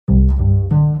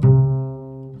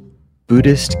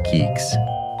Buddhist Geeks.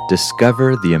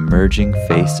 Discover the emerging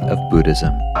face of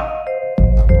Buddhism.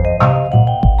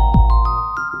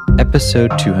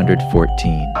 Episode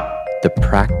 214. The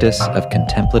Practice of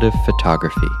Contemplative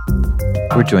Photography.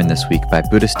 We're joined this week by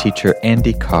Buddhist teacher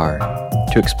Andy Carr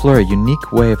to explore a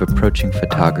unique way of approaching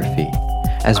photography,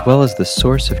 as well as the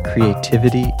source of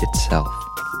creativity itself.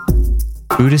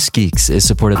 Buddhist Geeks is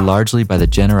supported largely by the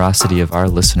generosity of our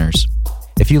listeners.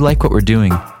 If you like what we're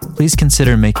doing, please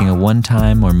consider making a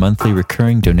one-time or monthly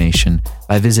recurring donation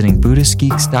by visiting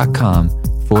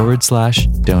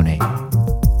buddhistgeeks.com/donate.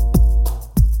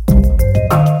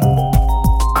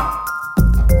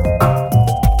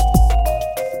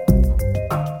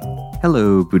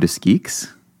 Hello, Buddhist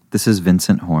Geeks. This is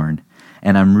Vincent Horn,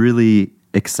 and I'm really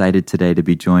excited today to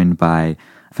be joined by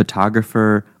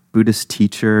photographer, Buddhist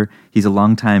teacher. He's a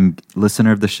longtime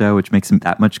listener of the show, which makes him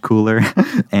that much cooler,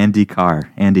 Andy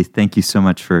Carr. Andy, thank you so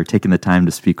much for taking the time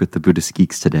to speak with the Buddhist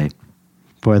Geeks today.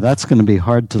 Boy, that's going to be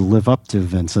hard to live up to,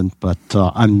 Vincent, but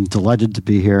I'm delighted to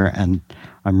be here, and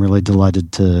I'm really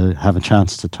delighted to have a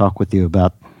chance to talk with you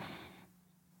about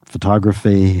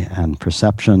photography and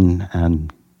perception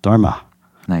and Dharma.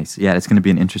 Nice. Yeah, it's going to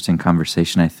be an interesting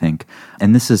conversation, I think.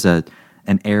 And this is an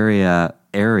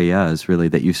areas really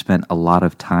that you've spent a lot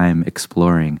of time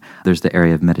exploring. There's the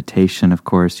area of meditation, of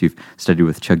course. You've studied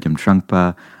with Chogyam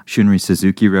Trungpa, Shunryu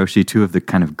Suzuki Roshi, two of the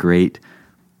kind of great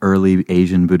early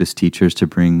Asian Buddhist teachers to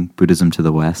bring Buddhism to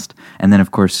the West. And then,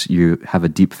 of course, you have a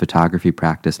deep photography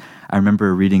practice. I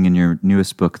remember reading in your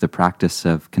newest book, The Practice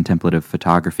of Contemplative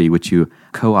Photography, which you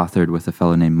co-authored with a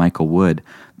fellow named Michael Wood,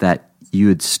 that you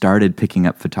had started picking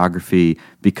up photography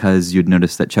because you'd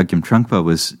noticed that Chogyam Trungpa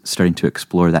was starting to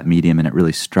explore that medium and it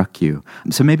really struck you.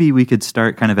 So maybe we could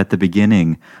start kind of at the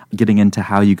beginning, getting into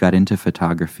how you got into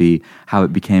photography, how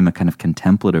it became a kind of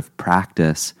contemplative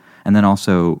practice, and then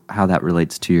also how that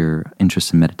relates to your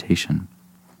interest in meditation.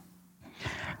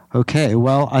 Okay,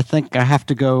 well, I think I have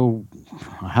to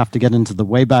get into the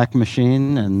Wayback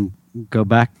Machine and go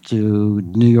back to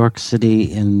New York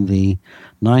City in the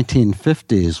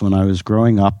 1950s when I was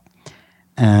growing up,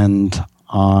 and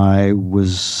I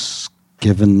was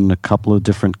given a couple of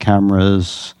different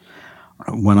cameras.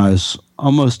 When I was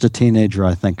almost a teenager,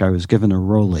 I think I was given a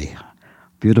Rolly,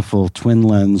 beautiful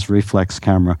twin-lens reflex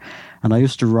camera, and I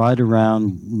used to ride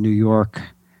around New York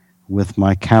with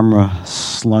my camera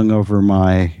slung over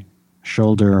my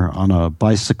shoulder on a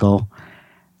bicycle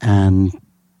and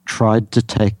tried to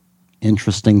take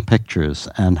interesting pictures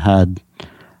and had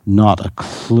not a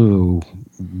clue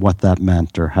what that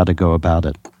meant or how to go about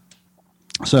it.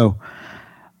 So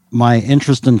my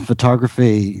interest in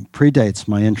photography predates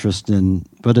my interest in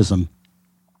Buddhism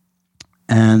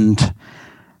and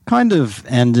kind of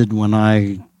ended when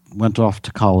I went off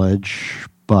to college,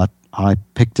 but I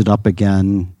picked it up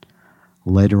again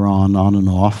later on and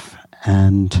off.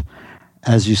 And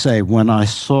as you say, when I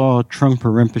saw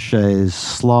Trungpa Rinpoche's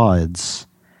slides,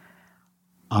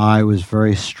 I was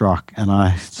very struck, and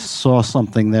I saw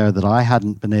something there that I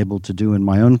hadn't been able to do in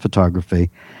my own photography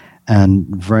and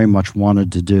very much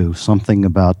wanted to do. Something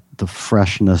about the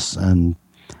freshness and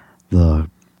the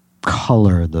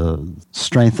color, the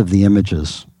strength of the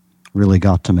images really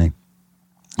got to me.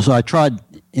 So I tried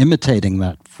imitating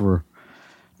that for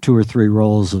 2 or 3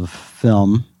 rolls of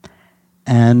film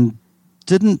and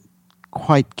didn't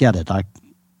quite get it. I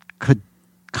could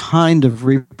kind of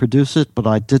reproduce it, but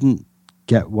I didn't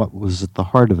get what was at the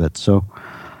heart of it. So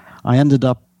I ended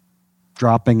up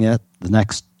dropping it. The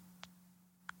next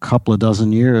couple of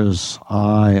dozen years,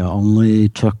 I only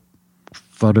took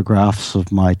photographs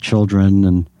of my children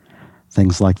and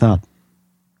things like that.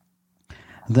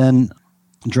 Then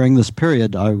during this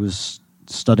period, I was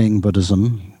studying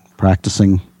Buddhism,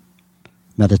 practicing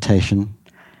meditation,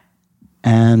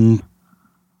 and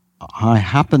I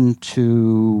happened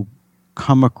to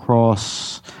come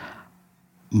across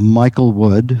Michael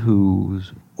Wood, who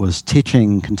was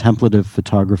teaching contemplative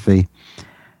photography,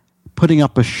 putting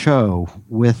up a show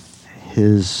with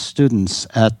his students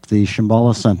at the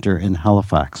Shambhala Center in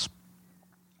Halifax.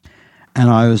 And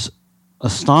I was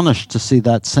astonished to see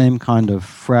that same kind of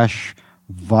fresh,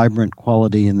 vibrant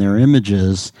quality in their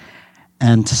images,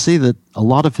 and to see that a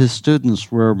lot of his students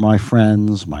were my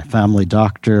friends, my family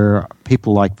doctor,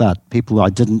 people like that, people I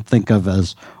didn't think of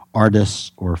as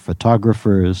artists or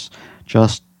photographers,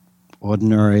 just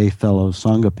ordinary fellow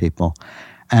Sangha people.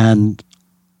 And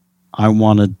I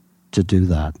wanted to do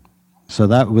that. So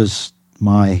that was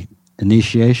my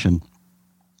initiation.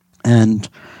 And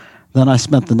then I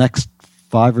spent the next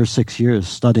 5 or 6 years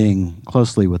studying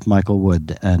closely with Michael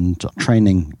Wood and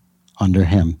training under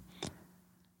him.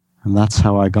 And that's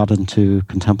how I got into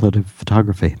contemplative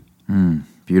photography.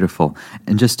 Beautiful.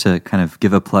 And just to kind of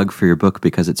give a plug for your book,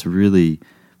 because it's really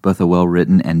both a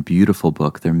well-written and beautiful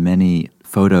book. There are many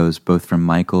photos, both from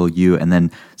Michael, you, and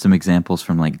then some examples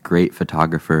from like great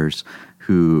photographers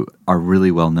who are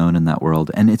really well known in that world.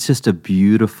 And it's just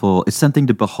it's something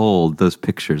to behold, those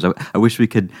pictures. I wish we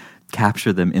could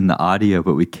capture them in the audio,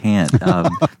 but we can't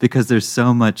because there's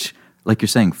so much, like you're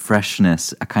saying,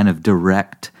 freshness, a kind of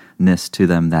directness to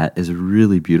them that is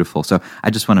really beautiful. So I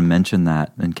just want to mention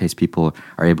that in case people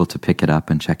are able to pick it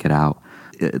up and check it out.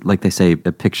 Like they say,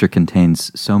 a picture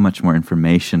contains so much more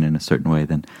information in a certain way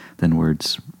than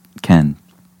words can.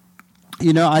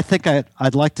 You know, I think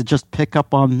I'd like to just pick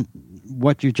up on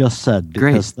what you just said,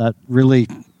 because that really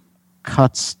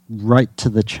cuts right to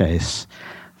the chase.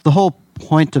 The whole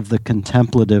point of the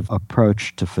contemplative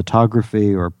approach to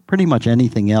photography, or pretty much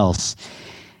anything else,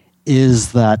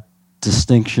 is that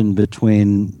distinction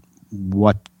between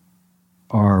what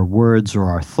our words or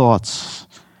our thoughts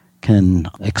can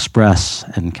express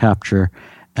and capture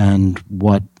and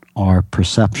what our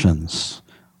perceptions,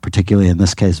 particularly in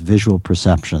this case visual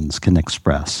perceptions, can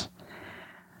express.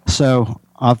 So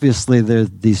obviously there are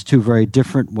these two very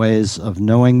different ways of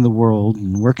knowing the world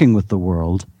and working with the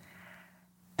world,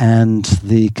 and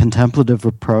the contemplative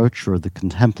approach or the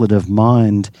contemplative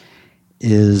mind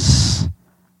is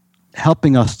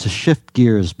helping us to shift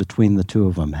gears between the two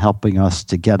of them, helping us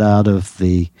to get out of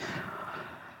the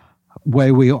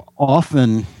way we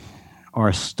often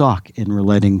are stuck in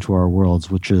relating to our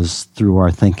worlds, which is through our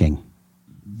thinking.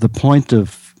 The point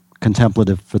of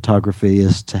contemplative photography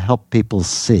is to help people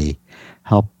see,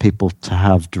 help people to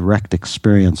have direct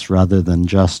experience rather than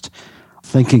just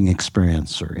thinking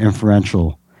experience or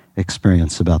inferential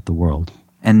experience about the world.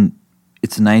 And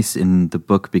it's nice in the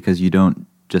book because you don't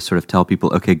just sort of tell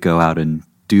people, okay, go out and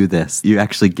do this. You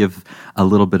actually give a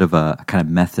little bit of a kind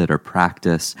of method or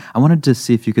practice. I wanted to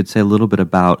see if you could say a little bit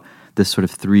about this sort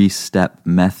of 3-step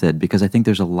method, because I think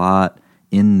there's a lot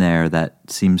in there that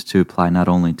seems to apply not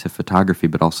only to photography,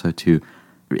 but also to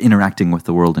interacting with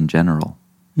the world in general.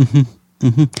 Mm-hmm.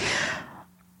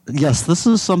 Mm-hmm. Yes, this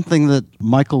is something that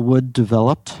Michael Wood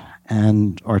developed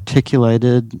and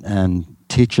articulated and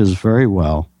teaches very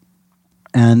well.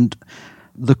 And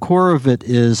the core of it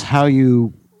is how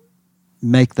you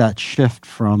make that shift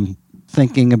from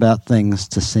thinking about things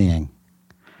to seeing.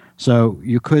 So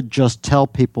you could just tell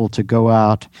people to go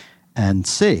out and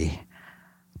see,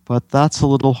 but that's a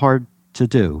little hard to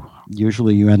do.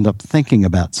 Usually you end up thinking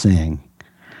about seeing.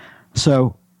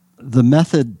 So the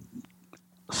method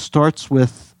starts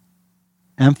with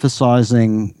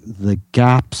emphasizing the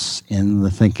gaps in the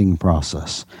thinking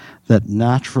process, that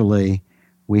naturally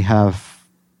we have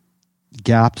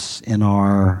gaps in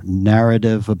our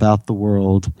narrative about the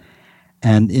world,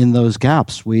 and in those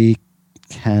gaps we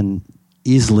can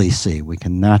easily see, we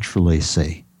can naturally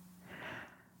see.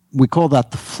 We call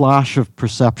that the flash of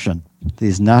perception,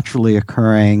 these naturally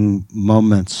occurring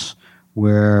moments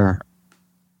where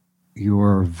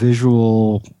your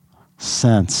visual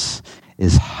sense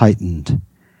is heightened.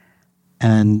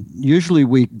 And usually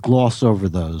we gloss over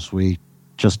those. We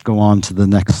just go on to the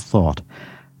next thought.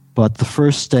 But the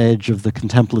first stage of the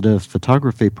contemplative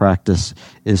photography practice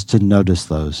is to notice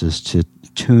those, is to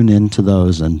tune into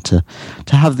those and to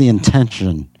have the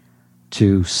intention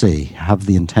to see, have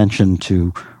the intention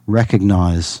to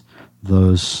recognize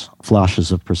those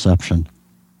flashes of perception.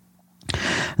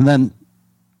 And then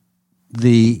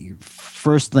the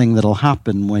first thing that'll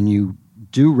happen when you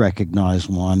do recognize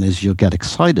one is you'll get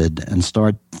excited and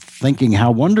start thinking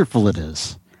how wonderful it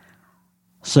is.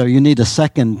 So you need a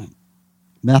second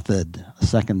method, a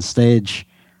second stage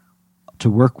to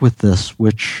work with this,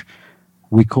 which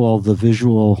we call the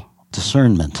visual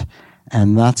discernment.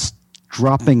 And that's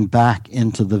dropping back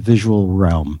into the visual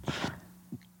realm,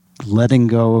 letting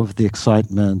go of the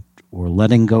excitement or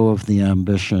letting go of the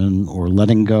ambition or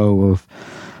letting go of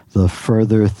the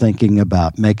further thinking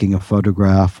about making a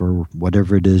photograph or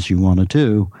whatever it is you want to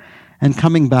do, and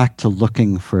coming back to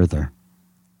looking further.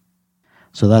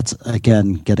 So that's,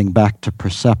 again, getting back to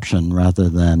perception rather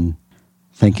than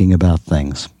thinking about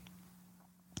things.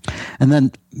 And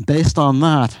then based on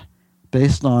that,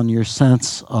 based on your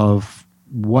sense of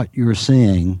what you're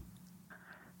seeing,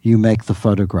 you make the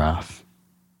photograph.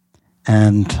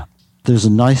 And there's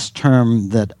a nice term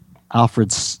that Alfred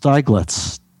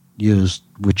Stieglitz used,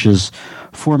 which is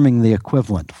forming the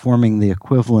equivalent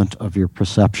of your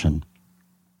perception.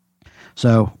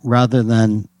 So rather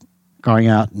than going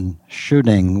out and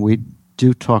shooting, we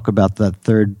do talk about that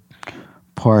third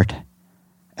part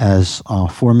as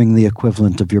forming the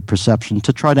equivalent of your perception,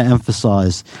 to try to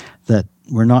emphasize that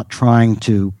we're not trying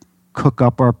to cook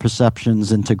up our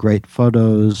perceptions into great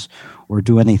photos or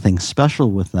do anything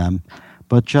special with them,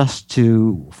 but just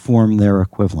to form their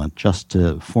equivalent, just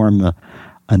to form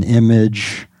an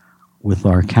image with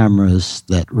our cameras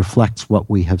that reflects what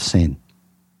we have seen.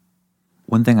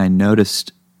 One thing I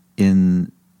noticed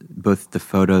in both the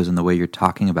photos and the way you're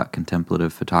talking about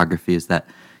contemplative photography is that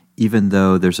even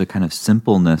though there's a kind of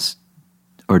simpleness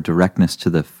or directness to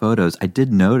the photos, I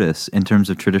did notice in terms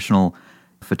of traditional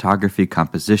photography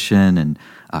composition and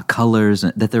colors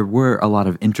that there were a lot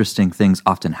of interesting things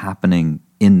often happening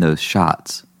in those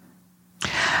shots.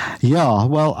 Yeah,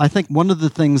 well, I think one of the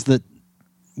things that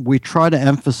we try to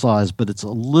emphasize, but it's a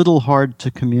little hard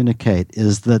to communicate,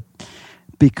 is that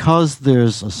because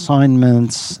there's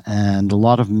assignments and a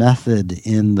lot of method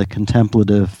in the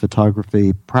contemplative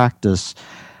photography practice,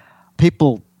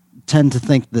 people tend to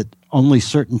think that only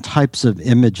certain types of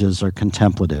images are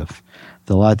contemplative.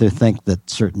 They'll either think that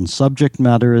certain subject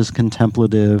matter is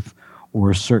contemplative or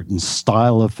a certain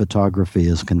style of photography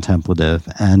is contemplative.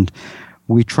 And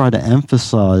we try to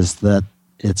emphasize that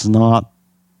it's not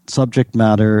subject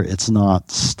matter, it's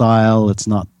not style, it's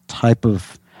not type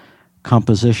of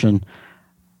composition,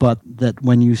 but that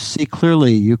when you see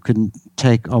clearly, you can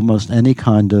take almost any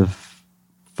kind of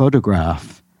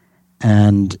photograph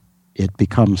and it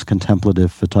becomes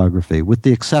contemplative photography, with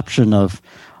the exception of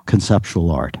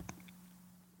conceptual art.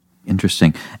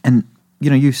 Interesting. And,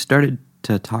 you started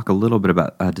to talk a little bit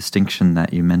about a distinction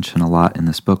that you mention a lot in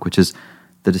this book, which is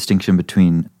the distinction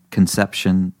between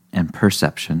conception and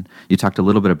perception. You talked a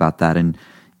little bit about that, and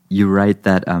you write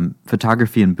that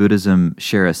photography and Buddhism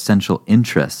share essential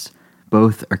interests.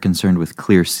 Both are concerned with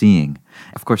clear seeing.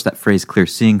 Of course, that phrase clear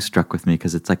seeing struck with me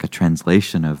because it's like a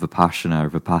translation of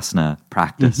Vipassana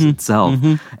practice itself.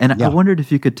 And I wondered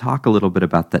if you could talk a little bit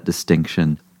about that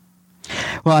distinction.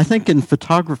 Well, I think in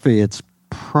photography, it's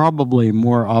probably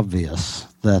more obvious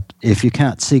that if you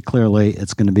can't see clearly,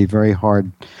 it's going to be very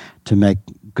hard to make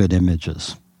good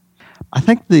images. I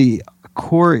think the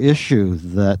core issue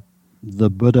that the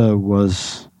Buddha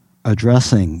was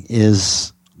addressing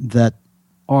is that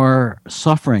our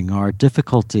suffering, our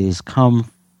difficulties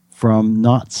come from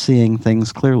not seeing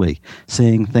things clearly,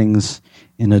 seeing things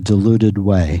in a diluted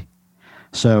way.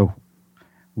 So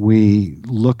we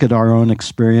look at our own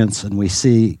experience and we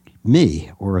see me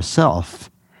or a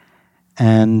self.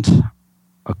 And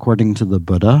according to the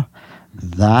Buddha,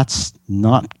 that's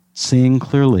not seeing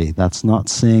clearly. That's not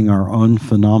seeing our own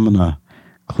phenomena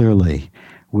clearly.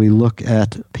 We look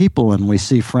at people and we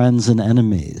see friends and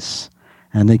enemies.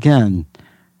 And again,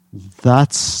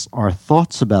 that's our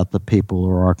thoughts about the people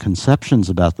or our conceptions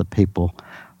about the people,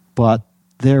 but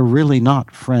they're really not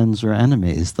friends or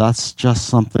enemies. That's just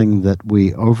something that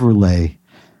we overlay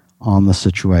on the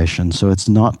situation, so it's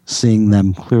not seeing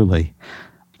them clearly.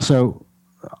 So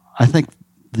I think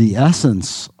the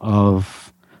essence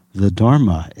of the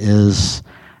Dharma is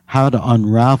how to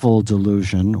unravel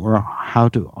delusion or how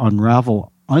to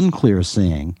unravel unclear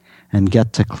seeing and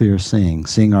get to clear seeing,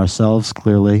 seeing ourselves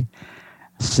clearly,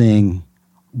 seeing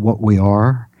what we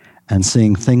are, and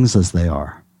seeing things as they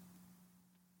are.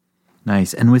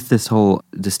 Nice. And with this whole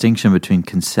distinction between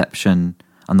conception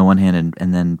on the one hand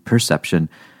and then perception,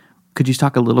 could you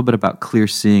talk a little bit about clear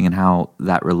seeing and how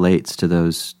that relates to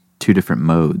those two different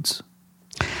modes?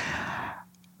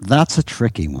 That's a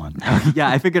tricky one. Yeah,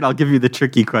 I figured I'll give you the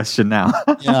tricky question now.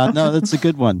 Yeah, no, that's a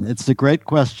good one. It's a great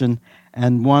question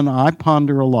and one I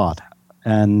ponder a lot.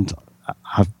 And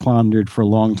I've pondered for a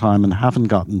long time and haven't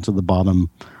gotten to the bottom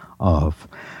of.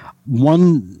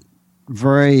 One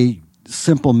very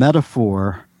simple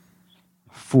metaphor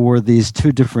for these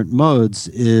two different modes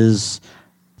is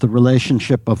the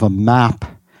relationship of a map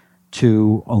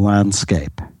to a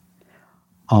landscape.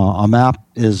 A map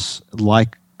is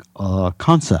like a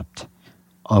concept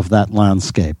of that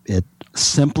landscape. It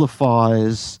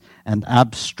simplifies and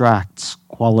abstracts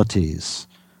qualities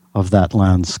of that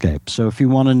landscape. So if you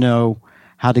want to know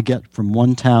how to get from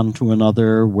one town to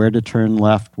another, where to turn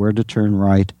left, where to turn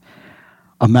right,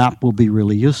 a map will be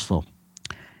really useful.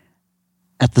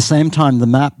 At the same time, the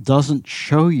map doesn't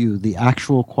show you the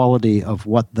actual quality of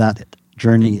what that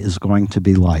journey is going to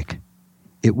be like.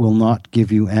 It will not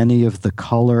give you any of the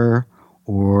color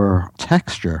or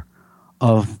texture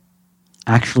of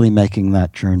actually making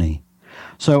that journey.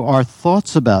 So our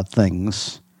thoughts about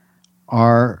things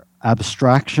are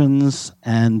abstractions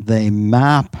and they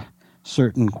map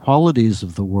certain qualities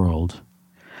of the world,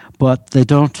 but they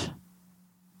don't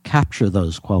capture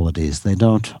those qualities. They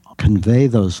don't convey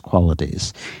those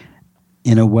qualities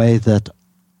in a way that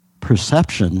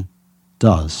perception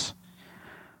does.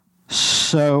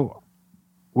 So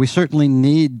we certainly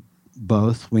need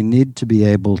both. We need to be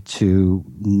able to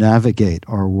navigate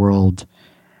our world,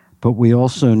 but we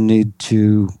also need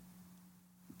to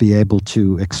be able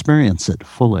to experience it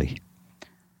fully.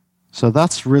 So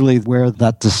that's really where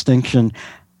that distinction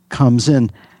comes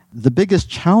in. The biggest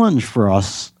challenge for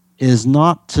us is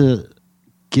not to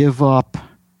give up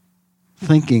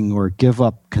thinking or give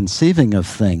up conceiving of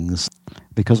things,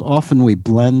 because often we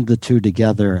blend the two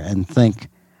together and think,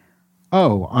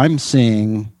 oh, I'm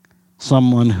seeing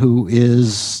someone who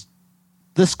is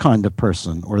this kind of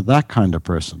person or that kind of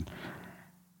person.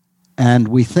 And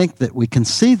we think that we can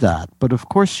see that, but of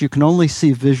course you can only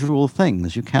see visual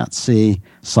things. You can't see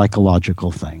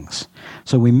psychological things.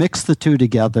 So we mix the two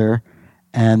together,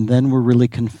 and then we're really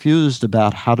confused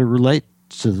about how to relate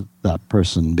to that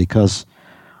person because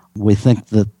we think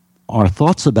that our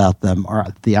thoughts about them are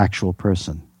the actual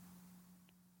person.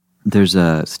 There's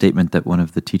a statement that one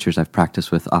of the teachers I've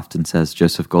practiced with often says,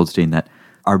 Joseph Goldstein, that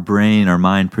our brain, our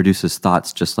mind produces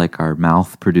thoughts just like our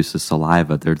mouth produces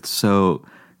saliva. They're so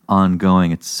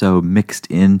ongoing, it's so mixed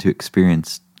into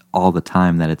experience all the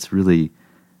time that it's really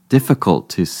difficult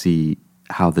to see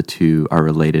how the two are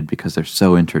related because they're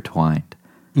so intertwined.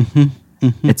 Mm-hmm.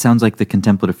 Mm-hmm. It sounds like the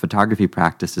contemplative photography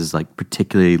practice is like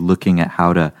particularly looking at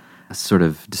how to sort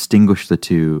of distinguish the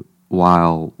two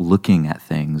while looking at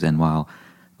things and while,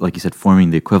 like you said,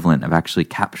 forming the equivalent of actually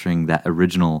capturing that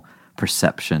original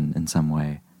perception in some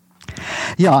way.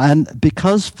 Yeah, and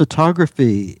because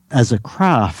photography as a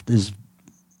craft is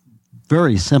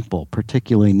very simple,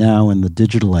 particularly now in the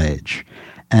digital age,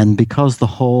 and because the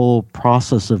whole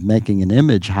process of making an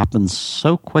image happens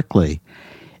so quickly,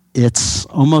 it's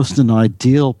almost an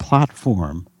ideal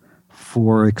platform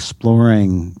for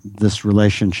exploring this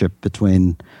relationship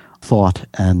between thought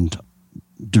and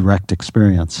direct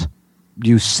experience.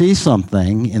 You see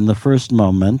something in the first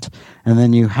moment, and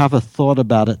then you have a thought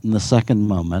about it in the second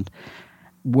moment.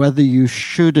 Whether you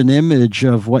shoot an image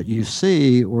of what you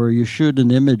see or you shoot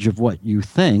an image of what you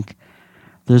think,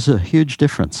 there's a huge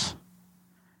difference.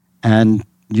 And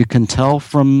you can tell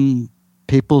from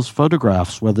people's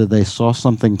photographs whether they saw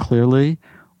something clearly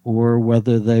or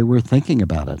whether they were thinking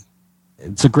about it.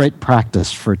 It's a great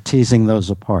practice for teasing those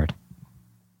apart.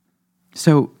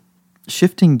 So,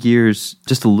 shifting gears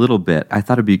just a little bit, I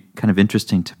thought it'd be kind of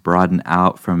interesting to broaden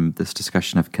out from this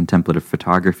discussion of contemplative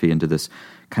photography into this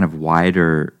kind of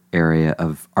wider area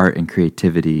of art and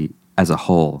creativity as a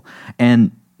whole.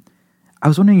 And I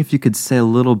was wondering if you could say a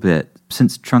little bit,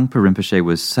 since Trungpa Rinpoche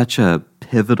was such a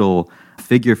pivotal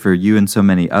figure for you and so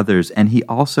many others, and he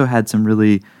also had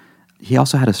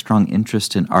a strong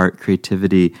interest in art,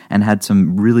 creativity, and had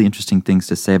some really interesting things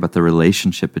to say about the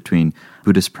relationship between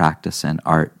Buddhist practice and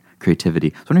art,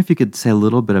 creativity. I was wondering if you could say a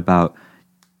little bit about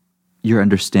your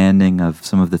understanding of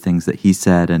some of the things that he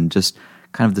said and just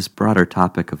kind of this broader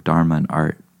topic of Dharma and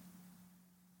art.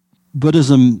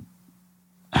 Buddhism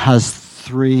has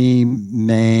three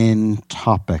main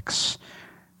topics,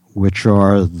 which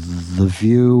are the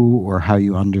view or how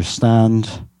you understand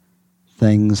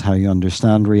things, how you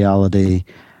understand reality,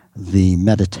 the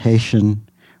meditation,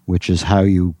 which is how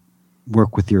you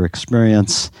work with your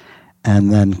experience,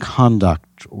 and then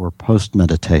conduct or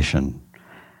post-meditation.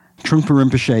 Trungpa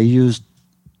Rinpoche used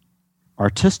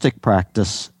artistic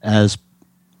practice as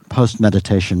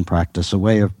post-meditation practice, a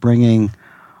way of bringing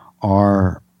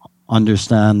our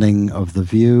understanding of the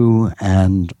view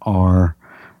and our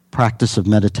practice of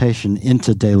meditation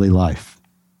into daily life.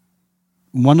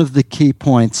 One of the key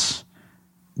points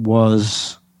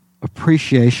was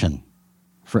appreciation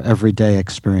for everyday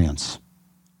experience,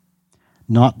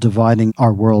 not dividing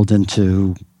our world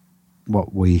into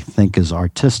what we think is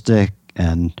artistic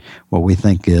and what we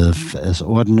think of as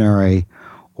ordinary,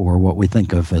 or what we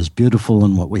think of as beautiful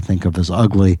and what we think of as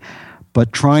ugly,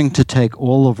 but trying to take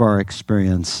all of our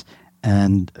experience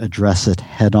and address it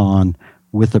head on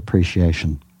with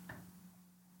appreciation.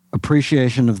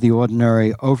 Appreciation of the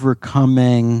ordinary,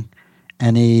 overcoming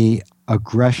any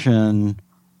aggression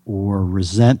or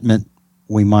resentment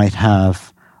we might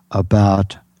have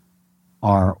about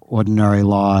our ordinary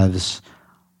lives,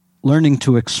 learning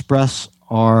to express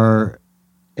our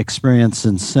experience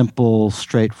in simple,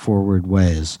 straightforward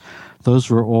ways. Those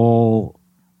were all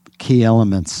key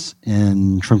elements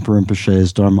in Trungpa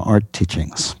Rinpoche's Dharma art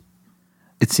teachings.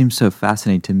 It seems so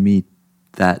fascinating to me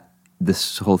that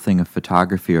this whole thing of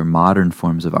photography or modern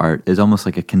forms of art is almost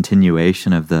like a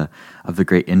continuation of the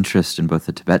great interest in both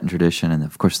the Tibetan tradition and,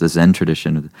 of course, the Zen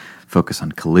tradition, with focus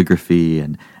on calligraphy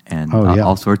and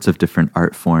all sorts of different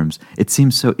art forms. It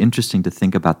seems so interesting to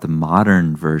think about the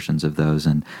modern versions of those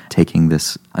and taking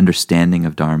this understanding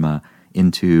of Dharma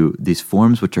into these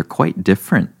forms which are quite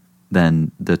different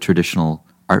than the traditional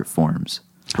art forms.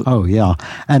 Oh, yeah.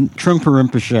 And Trungpa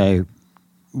Rinpoche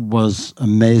was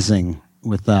amazing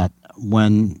with that.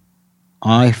 When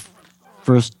I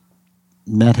first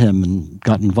met him and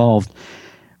got involved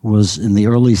was in the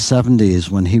early 70s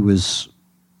when he was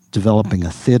developing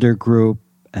a theater group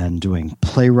and doing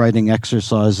playwriting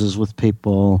exercises with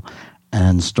people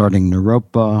and starting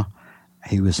Naropa.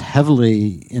 He was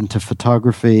heavily into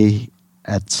photography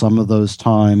at some of those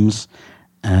times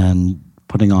and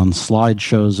putting on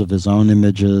slideshows of his own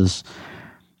images.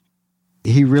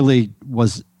 He really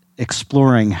was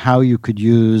exploring how you could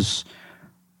use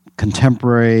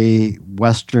contemporary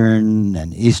Western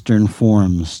and Eastern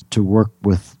forms to work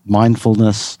with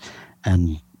mindfulness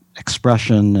and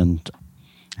expression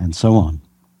and so on.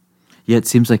 Yeah, it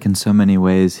seems like in so many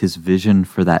ways his vision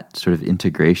for that sort of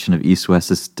integration of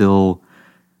East-West is still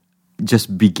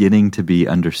just beginning to be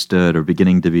understood or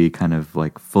beginning to be kind of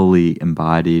like fully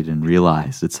embodied and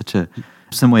realized. It's such a, in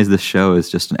some ways this show is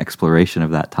just an exploration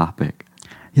of that topic.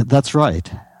 Yeah, that's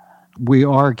right. We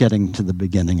are getting to the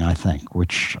beginning, I think,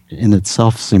 which in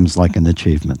itself seems like an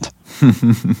achievement.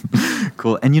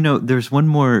 Cool. And there's one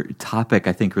more topic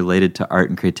I think related to art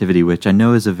and creativity, which I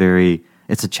know is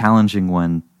it's a challenging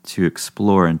one to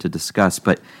explore and to discuss,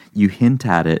 but you hint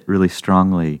at it really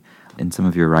strongly in some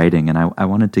of your writing, and I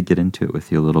wanted to get into it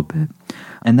with you a little bit.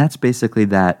 And that's basically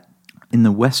that in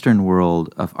the Western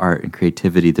world of art and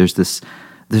creativity, there's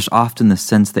often the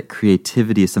sense that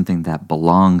creativity is something that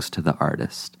belongs to the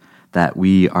artist, that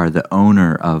we are the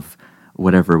owner of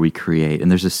whatever we create.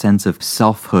 And there's a sense of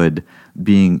selfhood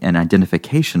being an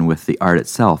identification with the art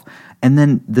itself. And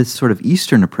then this sort of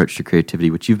Eastern approach to creativity,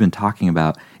 which you've been talking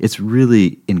about, it's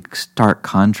really in stark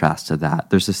contrast to that.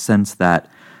 There's a sense that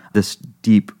this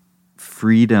deep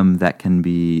freedom that can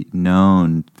be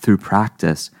known through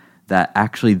practice, that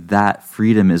actually that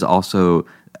freedom is also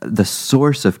the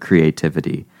source of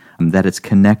creativity, that it's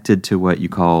connected to what you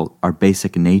call our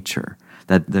basic nature,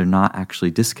 that they're not actually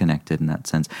disconnected in that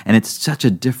sense. And it's such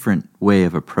a different way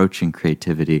of approaching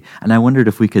creativity. And I wondered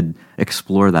if we could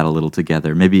explore that a little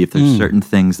together. Maybe if there's certain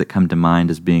things that come to mind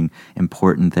as being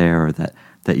important there or that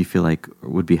you feel like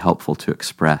would be helpful to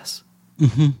express.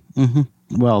 Mm-hmm, mm-hmm.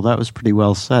 Well, that was pretty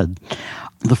well said.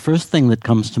 The first thing that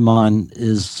comes to mind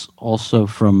is also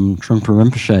from Trungpa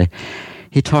Rinpoche.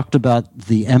 He talked about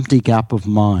the empty gap of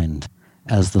mind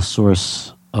as the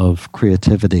source of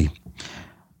creativity.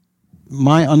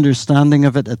 My understanding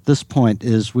of it at this point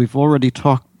is we've already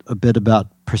talked a bit about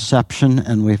perception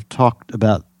and we've talked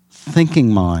about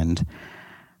thinking mind,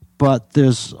 but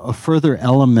there's a further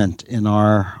element in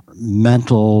our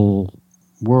mental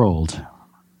world,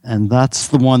 and that's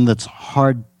the one that's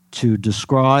hard to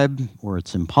describe, or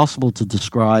it's impossible to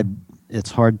describe. It's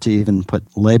hard to even put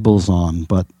labels on,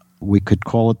 but we could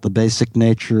call it the basic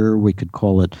nature, we could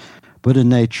call it Buddha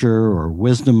nature or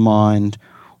wisdom mind,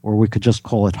 or we could just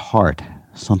call it heart,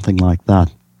 something like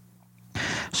that.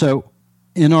 So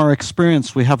in our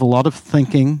experience, we have a lot of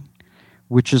thinking,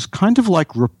 which is kind of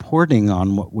like reporting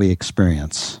on what we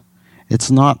experience. It's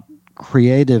not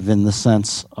creative in the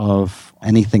sense of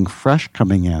anything fresh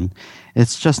coming in.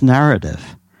 It's just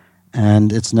narrative.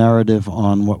 And it's narrative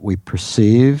on what we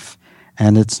perceive,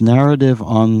 and it's narrative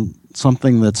on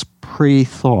something that's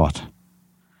pre-thought.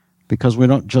 Because we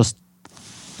don't just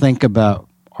think about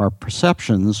our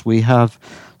perceptions, we have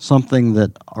something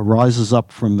that arises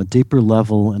up from a deeper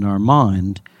level in our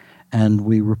mind, and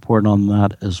we report on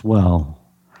that as well.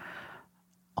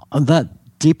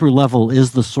 That deeper level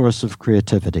is the source of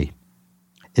creativity.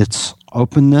 It's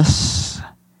openness,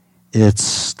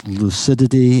 it's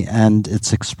lucidity, and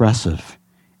it's expressive.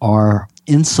 Our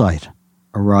insight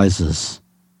arises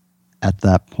at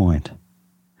that point.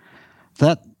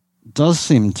 That does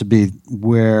seem to be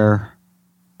where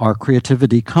our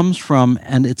creativity comes from,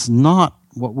 and it's not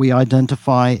what we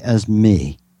identify as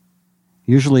me.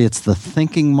 Usually it's the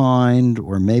thinking mind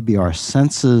or maybe our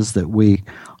senses that we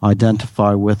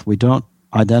identify with. We don't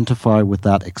identify with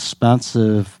that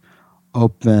expansive,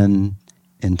 open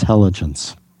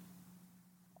intelligence.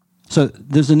 So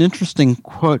there's an interesting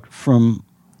quote from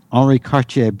Henri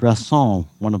Cartier-Bresson,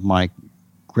 one of my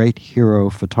great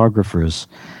hero photographers,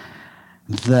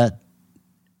 that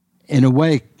in a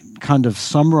way kind of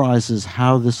summarizes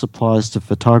how this applies to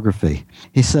photography.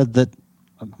 He said that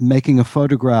making a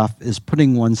photograph is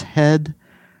putting one's head,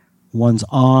 one's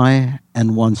eye,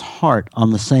 and one's heart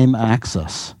on the same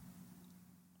axis.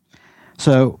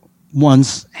 So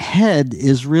one's head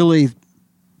is really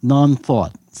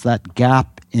non-thought. It's that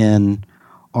gap in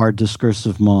our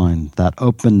discursive mind, that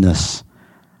openness.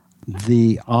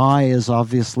 The eye is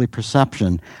obviously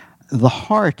perception. The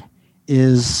heart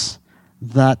is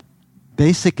that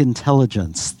basic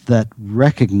intelligence that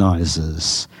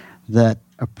recognizes, that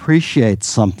appreciates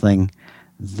something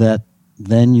that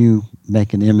then you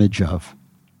make an image of.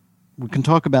 We can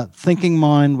talk about thinking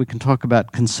mind, we can talk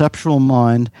about conceptual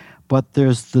mind, but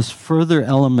there's this further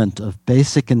element of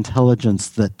basic intelligence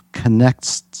that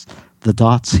connects the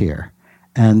dots here,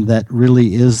 and that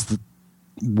really is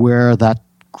where that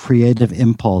creative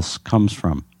impulse comes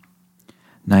from.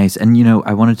 Nice. And,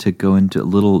 I wanted to go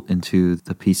into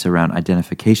the piece around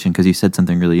identification, because you said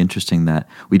something really interesting, that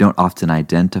we don't often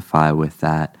identify with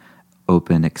that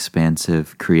open,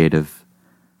 expansive, creative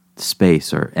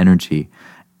space or energy.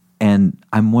 And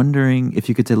I'm wondering if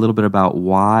you could say a little bit about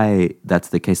why that's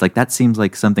the case. Like, that seems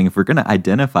like something, if we're going to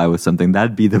identify with something,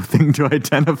 that'd be the thing to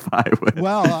identify with.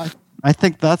 Well, I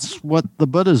think that's what the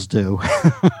Buddhas do.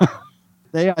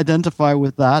 They identify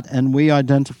with that, and we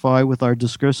identify with our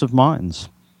discursive minds.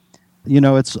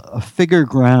 It's a figure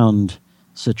ground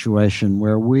situation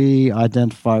where we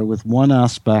identify with one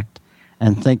aspect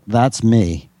and think that's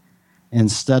me,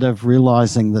 instead of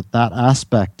realizing that that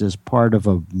aspect is part of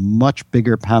a much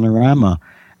bigger panorama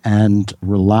and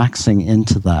relaxing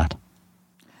into that.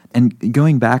 And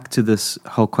going back to this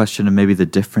whole question of maybe the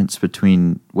difference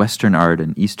between Western art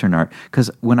and Eastern art, because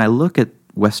when I look at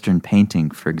Western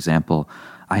painting, for example,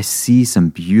 I see some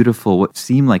beautiful, what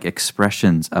seem like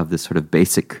expressions of this sort of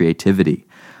basic creativity.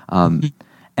 And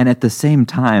at the same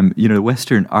time,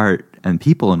 Western art and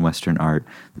people in Western art,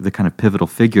 the kind of pivotal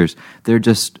figures, they're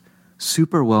just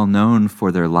super well known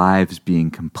for their lives being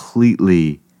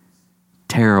completely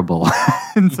terrible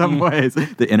in some ways.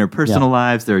 The interpersonal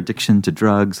lives, their addiction to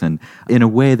drugs, and in a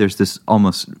way there's this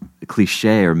almost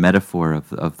cliche or metaphor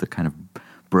of the kind of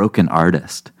broken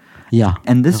artist. Yeah.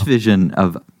 And this vision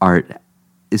of art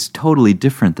is totally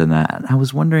different than that. And I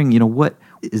was wondering, what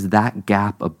is that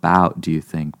gap about, do you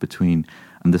think, between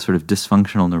the sort of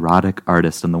dysfunctional neurotic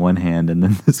artist on the one hand, and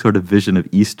then this sort of vision of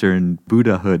Eastern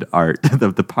Buddhahood art,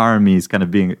 the paramis kind of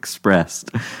being expressed?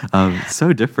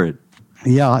 So different.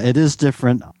 Yeah, it is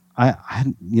different. I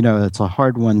it's a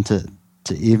hard one to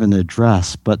even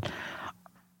address, but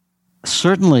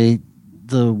certainly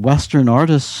the Western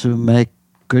artists who make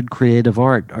good creative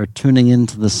art are tuning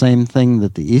into the same thing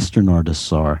that the Eastern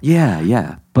artists are.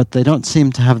 Yeah. But they don't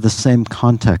seem to have the same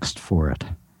context for it.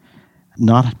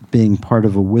 Not being part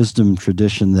of a wisdom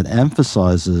tradition that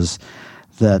emphasizes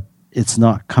that it's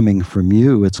not coming from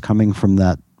you, it's coming from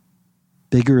that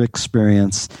bigger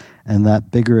experience, and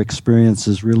that bigger experience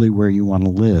is really where you want to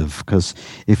live. Because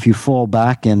if you fall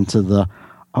back into the,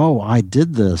 oh, I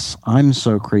did this, I'm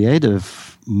so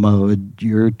creative mode,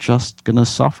 you're just going to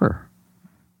suffer.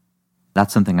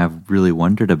 That's something I've really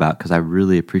wondered about, because I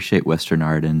really appreciate Western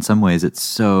art. And in some ways, it's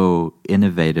so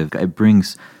innovative. It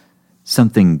brings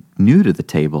something new to the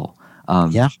table.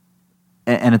 Yeah.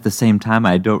 And at the same time,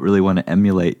 I don't really want to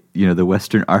emulate, the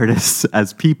Western artists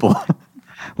as people.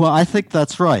 Well, I think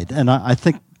that's right. And I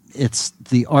think it's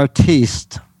the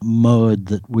artiste mode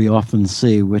that we often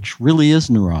see, which really is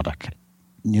neurotic.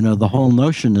 The whole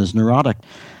notion is neurotic,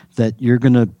 that you're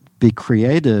going to be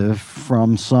creative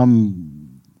from some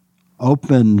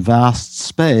open, vast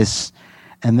space,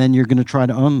 and then you're going to try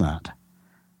to own that.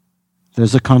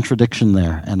 There's a contradiction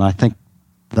there, and I think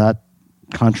that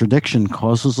contradiction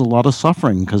causes a lot of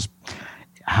suffering, because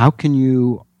how can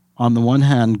you, on the one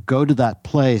hand, go to that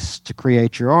place to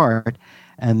create your art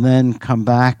and then come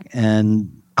back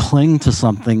and cling to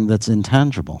something that's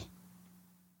intangible?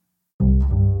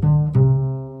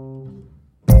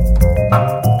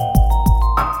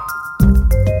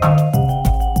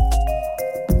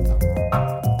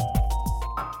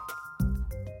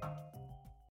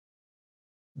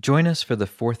 Join us for the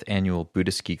 4th Annual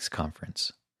Buddhist Geeks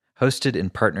Conference, hosted in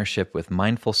partnership with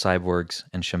Mindful Cyborgs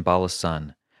and Shambhala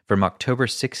Sun from October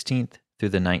 16th through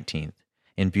the 19th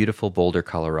in beautiful Boulder,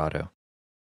 Colorado.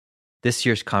 This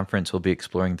year's conference will be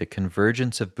exploring the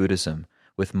convergence of Buddhism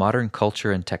with modern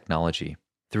culture and technology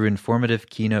through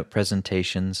informative keynote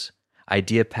presentations,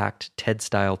 idea-packed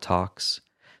TED-style talks,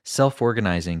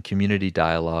 self-organizing community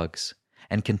dialogues,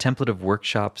 and contemplative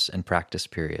workshops and practice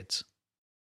periods.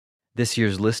 This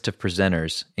year's list of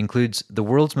presenters includes the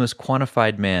world's most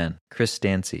quantified man, Chris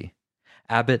Dancy,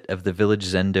 abbot of the Village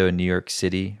Zendo in New York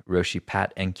City, Roshi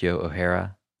Pat Enkyo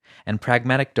O'Hara, and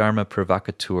pragmatic Dharma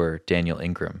provocateur Daniel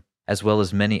Ingram, as well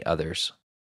as many others.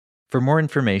 For more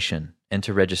information and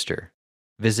to register,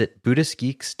 visit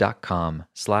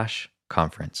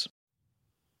buddhistgeeks.com/conference.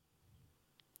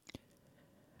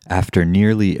 After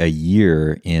nearly a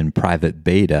year in private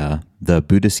beta, the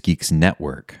Buddhist Geeks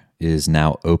Network is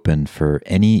now open for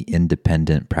any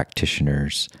independent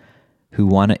practitioners who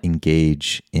want to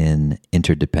engage in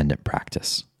interdependent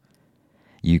practice.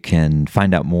 You can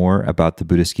find out more about the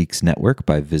Buddhist Geeks Network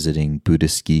by visiting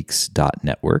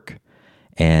buddhistgeeks.network.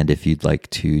 And if you'd like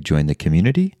to join the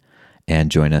community and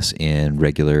join us in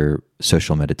regular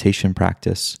social meditation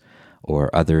practice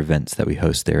or other events that we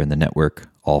host there in the network,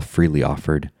 all freely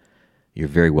offered, you're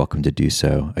very welcome to do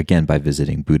so, again, by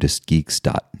visiting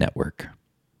buddhistgeeks.network.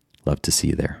 Love to see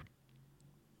you there.